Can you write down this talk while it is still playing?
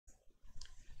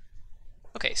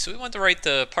Okay, so we want to write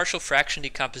the partial fraction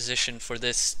decomposition for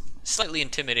this slightly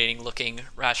intimidating looking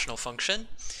rational function.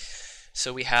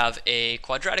 So we have a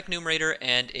quadratic numerator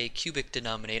and a cubic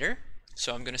denominator.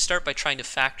 So I'm going to start by trying to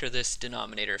factor this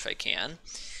denominator if I can.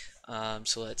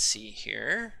 So let's see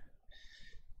here.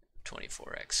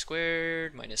 24x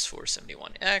squared minus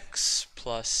 471x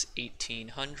plus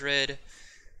 1800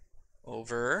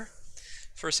 over.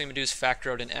 First thing I'm going to do is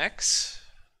factor out an x.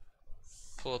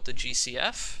 Pull up the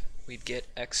GCF. We'd get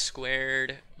x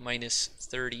squared minus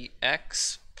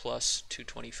 30x plus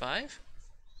 225.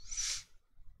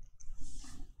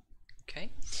 Okay,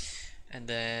 and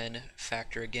then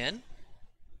factor again.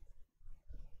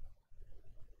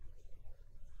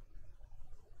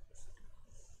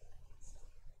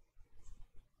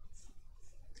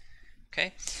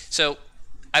 Okay, so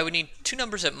I would need two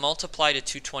numbers that multiply to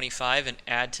 225 and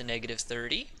add to negative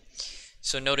 30.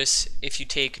 So notice if you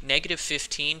take negative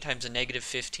 15 times a negative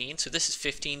 15, so this is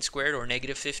 15 squared or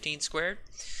negative 15 squared.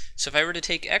 So if I were to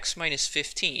take x minus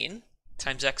 15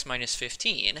 times x minus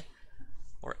 15,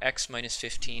 or x minus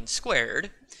 15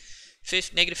 squared,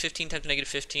 negative 15 times negative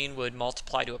 15 would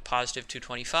multiply to a positive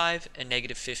 225, and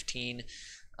negative 15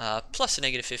 plus a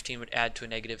negative 15 would add to a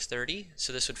negative 30.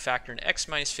 So this would factor in x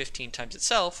minus 15 times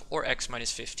itself, or x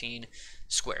minus 15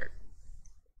 squared.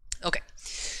 Okay,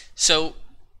 so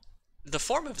the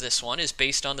form of this one is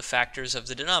based on the factors of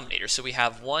the denominator. So we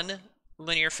have one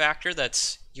linear factor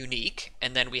that's unique,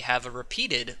 and then we have a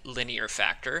repeated linear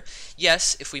factor.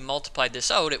 Yes, if we multiplied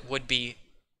this out, it would be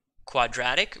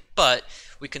quadratic, but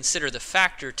we consider the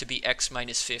factor to be x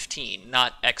minus 15,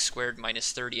 not x squared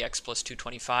minus 30x plus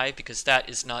 225, because that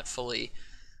is not fully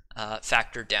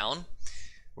factored down,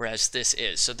 whereas this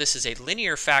is. So this is a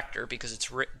linear factor because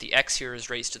it's the x here is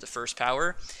raised to the first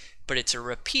power, but it's a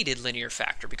repeated linear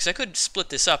factor because I could split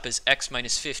this up as x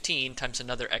minus 15 times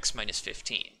another x minus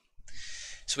 15.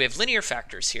 So we have linear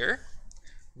factors here.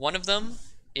 One of them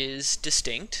is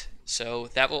distinct, so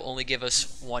that will only give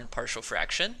us one partial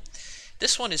fraction.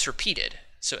 This one is repeated.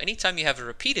 So anytime you have a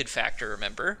repeated factor,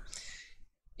 remember,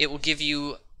 it will give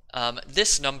you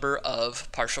this number of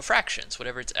partial fractions,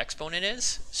 whatever its exponent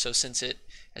is. So since it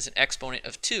has an exponent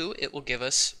of 2, it will give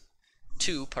us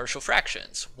 2 partial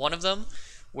fractions. One of them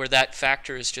where that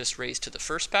factor is just raised to the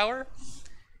first power,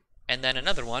 and then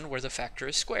another one where the factor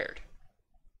is squared.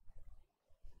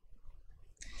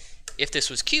 If this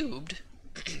was cubed,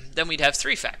 then we'd have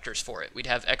 3 factors for it. We'd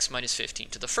have x minus 15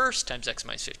 to the first times x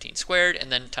minus 15 squared,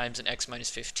 and then times an x minus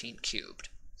 15 cubed,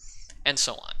 and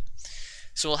so on.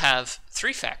 So we'll have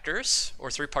 3 factors,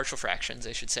 or 3 partial fractions,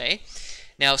 I should say.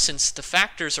 Now, since the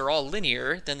factors are all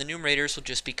linear, then the numerators will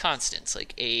just be constants,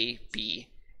 like a, b,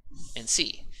 and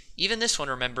c. Even this one,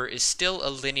 remember, is still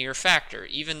a linear factor,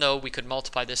 even though we could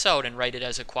multiply this out and write it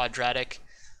as a quadratic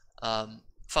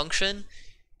function.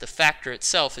 The factor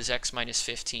itself is x minus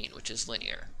 15, which is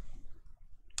linear.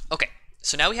 Okay,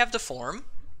 so now we have the form.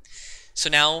 So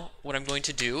now what I'm going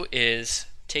to do is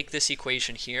take this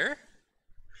equation here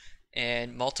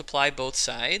and multiply both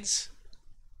sides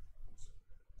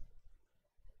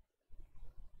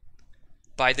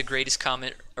by the greatest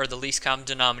common or the least common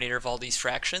denominator of all these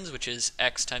fractions, which is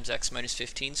x times x minus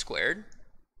 15 squared.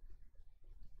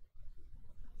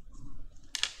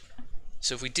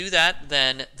 So if we do that,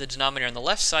 then the denominator on the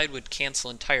left side would cancel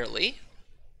entirely.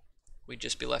 We'd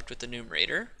just be left with the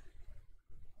numerator.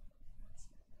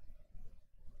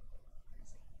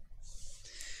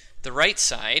 The right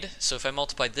side, so if I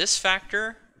multiply this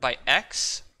factor by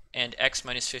x and x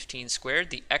minus 15 squared,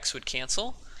 the x would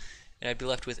cancel, and I'd be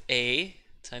left with a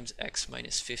times x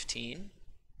minus 15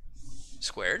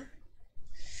 squared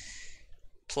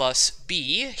plus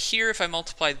b. Here, if I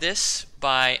multiply this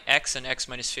by x and x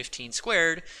minus 15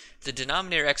 squared, the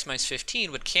denominator x minus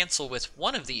 15 would cancel with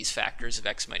one of these factors of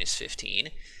x minus 15,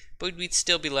 but we'd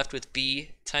still be left with b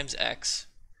times x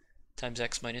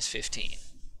minus 15.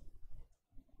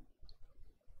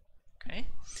 Okay,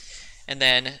 and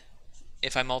then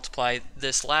if I multiply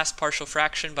this last partial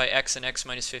fraction by x and x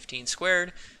minus 15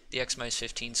 squared, the x minus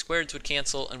 15 squareds would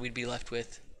cancel, and we'd be left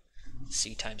with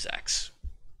c times x.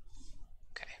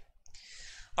 Okay.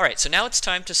 All right, so now it's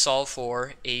time to solve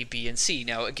for a, b, and c.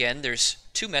 Now, again, there's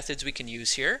 2 methods we can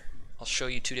use here. I'll show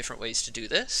you 2 different ways to do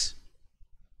this.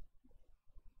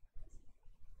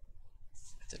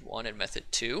 Method 1 and method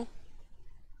 2.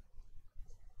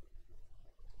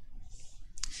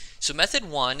 So method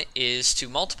 1 is to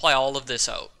multiply all of this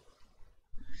out.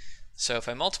 So if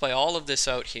I multiply all of this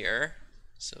out here,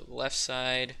 so the left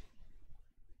side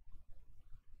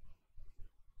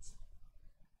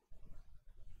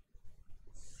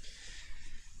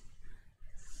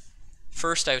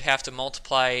first I would have to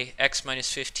multiply x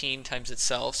minus 15 times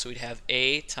itself, so we'd have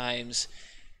a times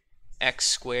x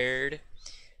squared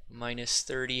minus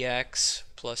 30x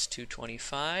plus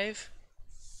 225.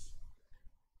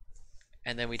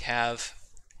 And then we'd have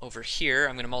over here,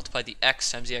 I'm going to multiply the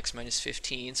x times the x minus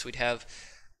 15, so we'd have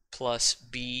plus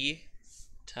b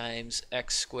times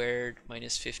x squared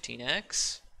minus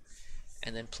 15x,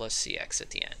 and then plus cx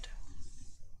at the end.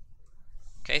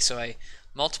 Okay, so I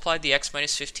multiplied the x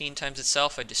minus 15 times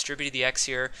itself, I distributed the x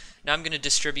here. Now I'm going to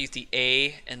distribute the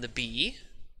a and the b.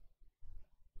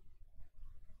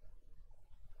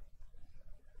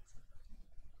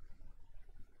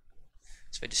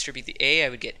 So if I distribute the a, I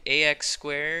would get ax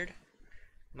squared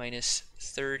minus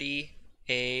 30ax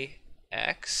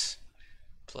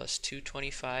plus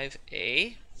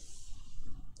 225a.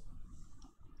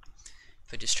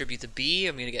 If I distribute the b,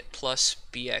 I'm going to get plus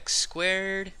bx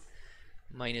squared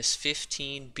minus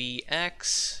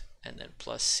 15bx, and then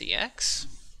plus cx.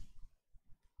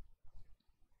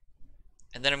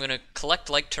 And then I'm going to collect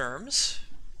like terms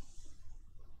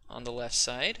on the left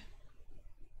side.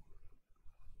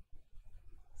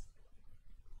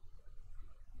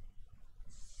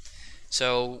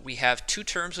 So we have two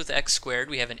terms with x squared.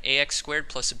 We have an ax squared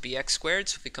plus a bx squared.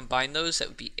 So if we combine those, that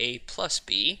would be a plus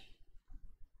b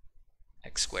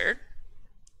x squared.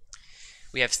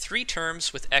 We have three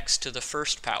terms with x to the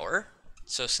first power.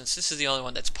 So since this is the only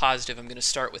one that's positive, I'm going to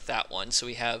start with that one. So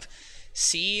we have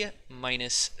c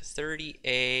minus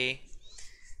 30a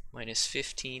minus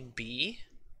 15b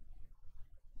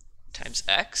times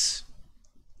x.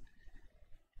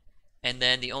 And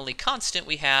then the only constant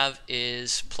we have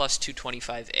is plus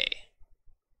 225a.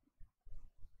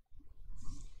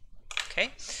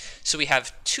 Okay, so we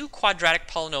have two quadratic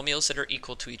polynomials that are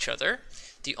equal to each other.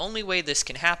 The only way this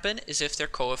can happen is if their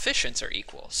coefficients are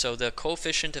equal. So the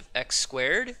coefficient of x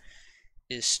squared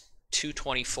is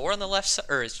 224 on the left side,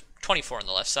 or is 24 on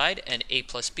the left side, and a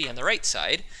plus b on the right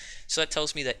side. So that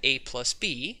tells me that a plus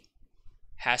b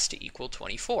has to equal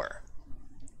 24.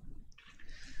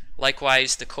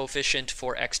 Likewise, the coefficient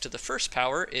for x to the first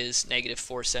power is negative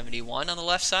 471 on the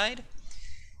left side,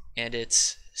 and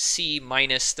it's c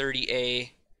minus 30a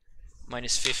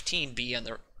minus 15b on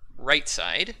the right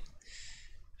side.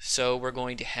 So we're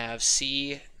going to have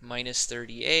c minus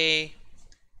 30a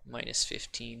minus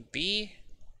 15b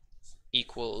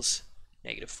equals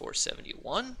negative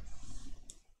 471.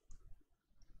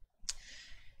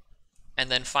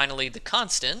 And then finally the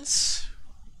constants,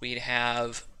 we'd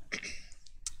have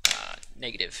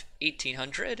negative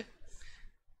 1800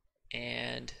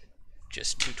 and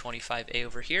just 225a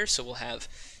over here. So we'll have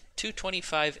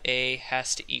 225a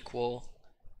has to equal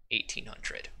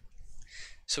 1800.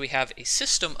 So we have a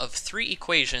system of three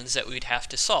equations that we'd have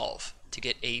to solve to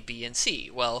get a, b, and c.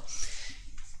 Well,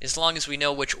 as long as we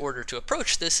know which order to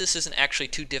approach this, this isn't actually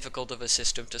too difficult of a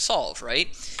system to solve, right?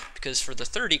 Because for the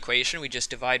third equation, we just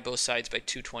divide both sides by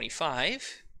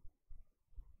 225.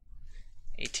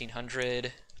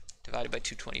 1800 divided by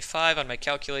 225 on my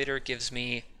calculator gives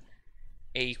me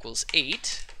a equals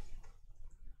 8.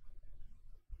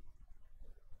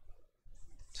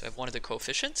 So I have one of the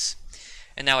coefficients.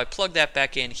 And now I plug that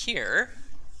back in here.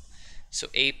 So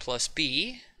a plus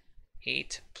b,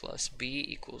 8 plus b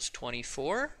equals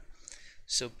 24.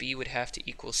 So b would have to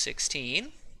equal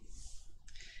 16.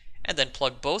 And then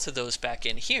plug both of those back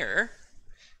in here.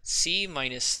 C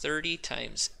minus 30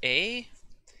 times a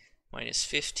minus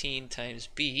 15 times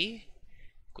b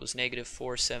equals negative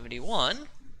 471.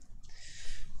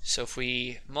 So if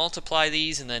we multiply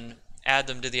these and then add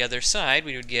them to the other side,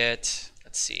 we would get,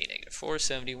 let's see, negative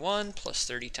 471 plus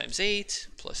 30 times 8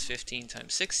 plus 15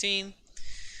 times 16.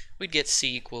 We'd get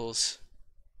c equals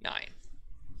 9.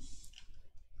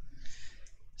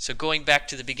 So going back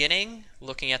to the beginning,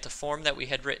 looking at the form that we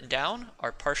had written down,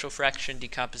 our partial fraction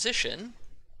decomposition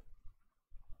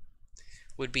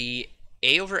would be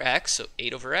a over x, so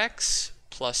 8 over x,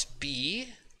 plus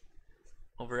b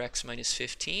over x minus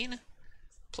 15,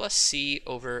 plus c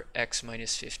over x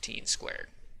minus 15 squared.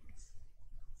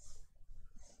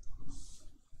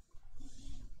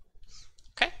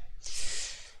 Okay.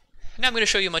 Now I'm going to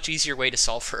show you a much easier way to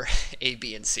solve for a,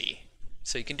 b, and c.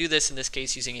 So you can do this in this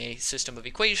case using a system of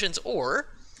equations, or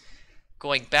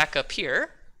going back up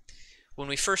here, when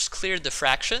we first cleared the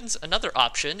fractions, another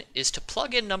option is to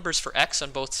plug in numbers for x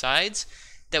on both sides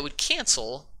that would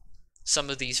cancel some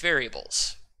of these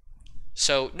variables.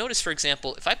 So notice, for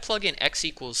example, if I plug in x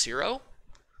equals 0,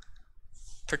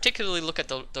 particularly look at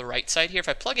the right side here, if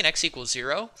I plug in x equals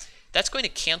 0, that's going to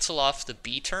cancel off the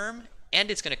b term,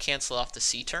 and it's going to cancel off the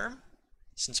c term,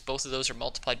 since both of those are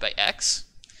multiplied by x.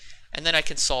 and then I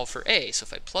can solve for a. So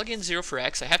if I plug in 0 for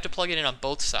x, I have to plug it in on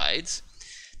both sides.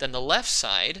 Then the left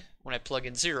side, when I plug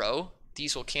in 0,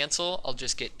 these will cancel. I'll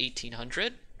just get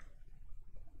 1800.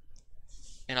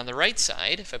 And on the right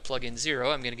side, if I plug in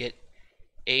 0, I'm going to get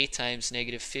a times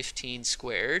negative 15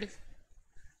 squared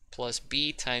plus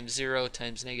b times 0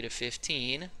 times negative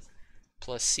 15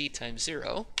 plus c times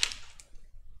 0.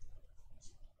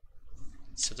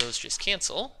 So those just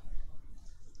cancel.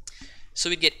 So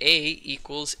we'd get a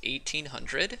equals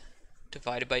 1800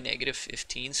 divided by negative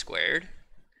 15 squared,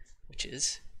 which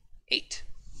is 8.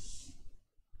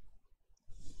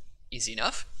 Easy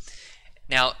enough.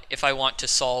 Now, if I want to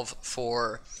solve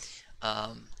for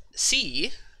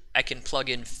c, I can plug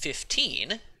in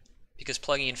 15, because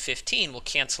plugging in 15 will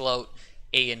cancel out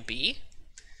a and b.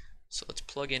 So let's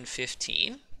plug in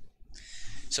 15.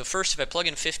 So first, if I plug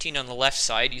in 15 on the left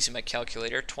side using my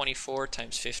calculator, 24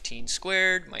 times 15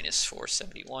 squared minus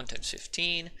 471 times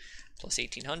 15 plus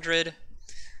 1800,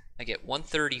 I get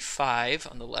 135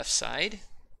 on the left side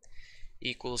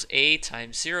equals a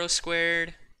times 0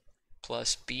 squared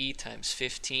plus b times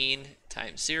 15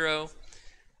 times 0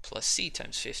 plus c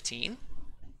times 15.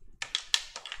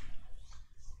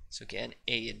 So again,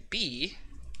 a and b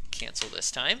cancel this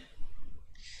time.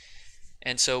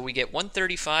 And so we get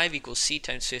 135 equals c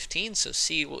times 15, so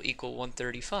c will equal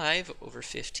 135 over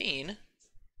 15,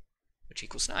 which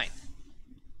equals 9.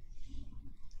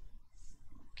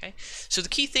 Okay, so the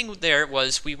key thing there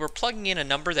was we were plugging in a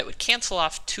number that would cancel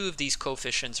off two of these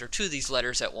coefficients, or two of these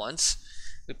letters at once.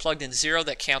 We plugged in 0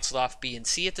 that canceled off b and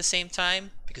c at the same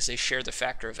time, because they share the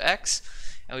factor of x.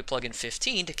 And we plug in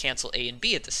 15 to cancel a and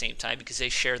b at the same time, because they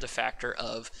share the factor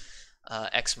of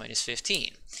x minus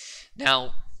 15.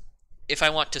 Now, if I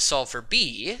want to solve for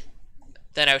b,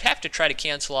 then I would have to try to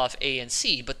cancel off a and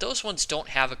c, but those ones don't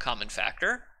have a common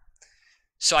factor.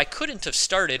 So I couldn't have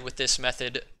started with this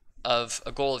method of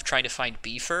a goal of trying to find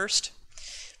b first.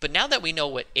 But now that we know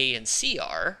what a and c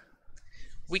are,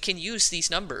 we can use these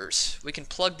numbers. We can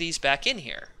plug these back in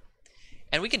here.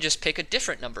 And we can just pick a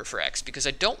different number for x, because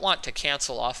I don't want to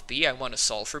cancel off b, I want to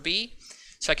solve for b.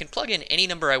 So I can plug in any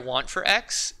number I want for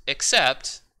x,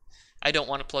 except I don't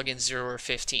want to plug in 0 or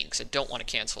 15, because I don't want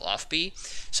to cancel off b.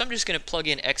 So I'm just going to plug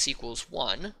in x equals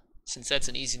 1, since that's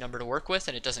an easy number to work with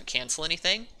and it doesn't cancel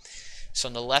anything. So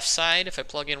on the left side, if I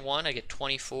plug in 1, I get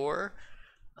 24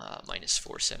 minus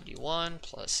 471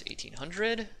 plus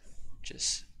 1800, which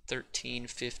is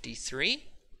 1353.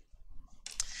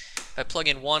 If I plug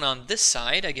in 1 on this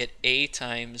side, I get a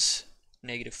times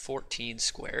negative 14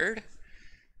 squared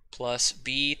plus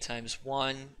b times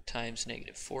 1 times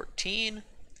negative 14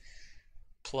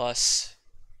 plus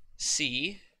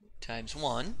c times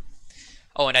 1.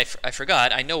 Oh, and I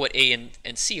forgot, I know what a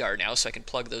and c are now, so I can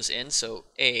plug those in. So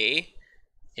a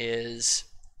is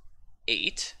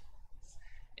 8,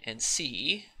 and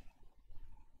c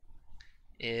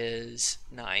is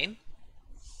 9.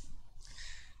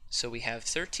 So we have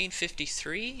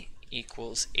 1353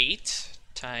 equals 8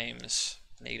 times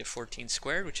negative 14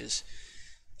 squared, which is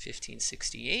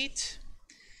 1568.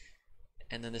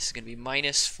 And then this is going to be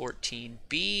minus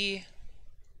 14b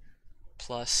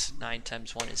plus 9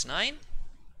 times 1 is 9.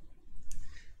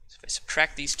 So if I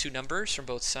subtract these two numbers from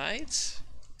both sides,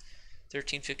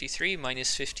 1353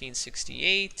 minus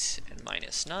 1568 and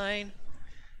minus 9,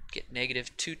 get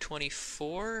negative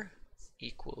 224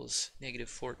 equals negative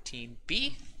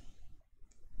 14b.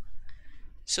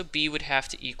 So b would have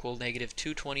to equal negative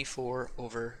 224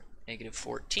 over negative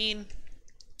 14,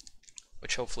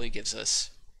 which hopefully gives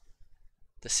us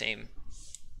the same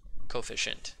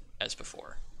coefficient as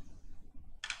before.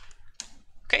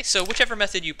 Okay, so whichever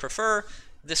method you prefer,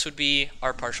 this would be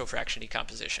our partial fraction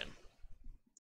decomposition.